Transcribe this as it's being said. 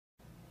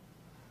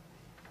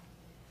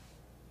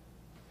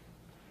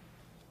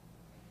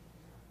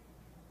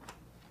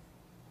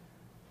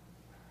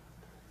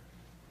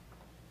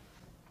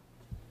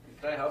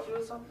Can I help you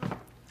with something?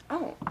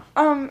 Oh,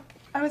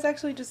 I was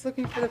actually just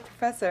looking for the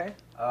professor.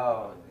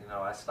 Oh,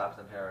 I stopped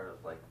in here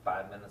like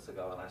 5 minutes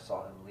ago and I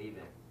saw him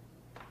leaving.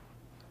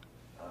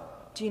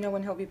 Do you know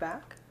when he'll be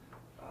back?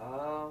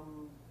 I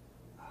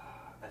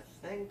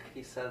think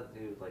he said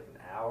dude like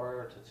an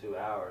hour to 2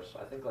 hours.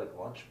 I think like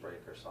lunch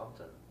break or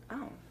something.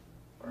 Oh.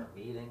 Or a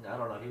meeting. I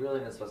don't know. He really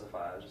didn't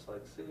specify. I was just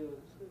like, see you,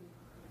 see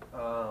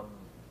you.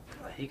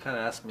 He kind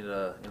of asked me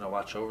to,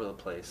 watch over the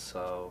place.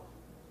 So,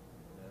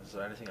 is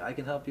there anything I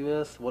can help you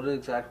with? What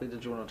exactly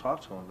did you want to talk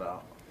to him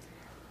about?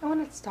 I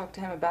wanted to talk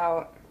to him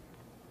about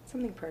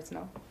something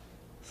personal.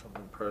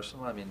 Something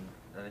personal? I mean,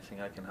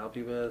 anything I can help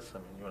you with? I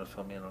mean, you want to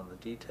fill me in on the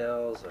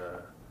details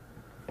or?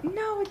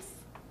 No, it's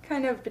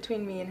kind of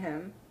between me and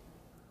him.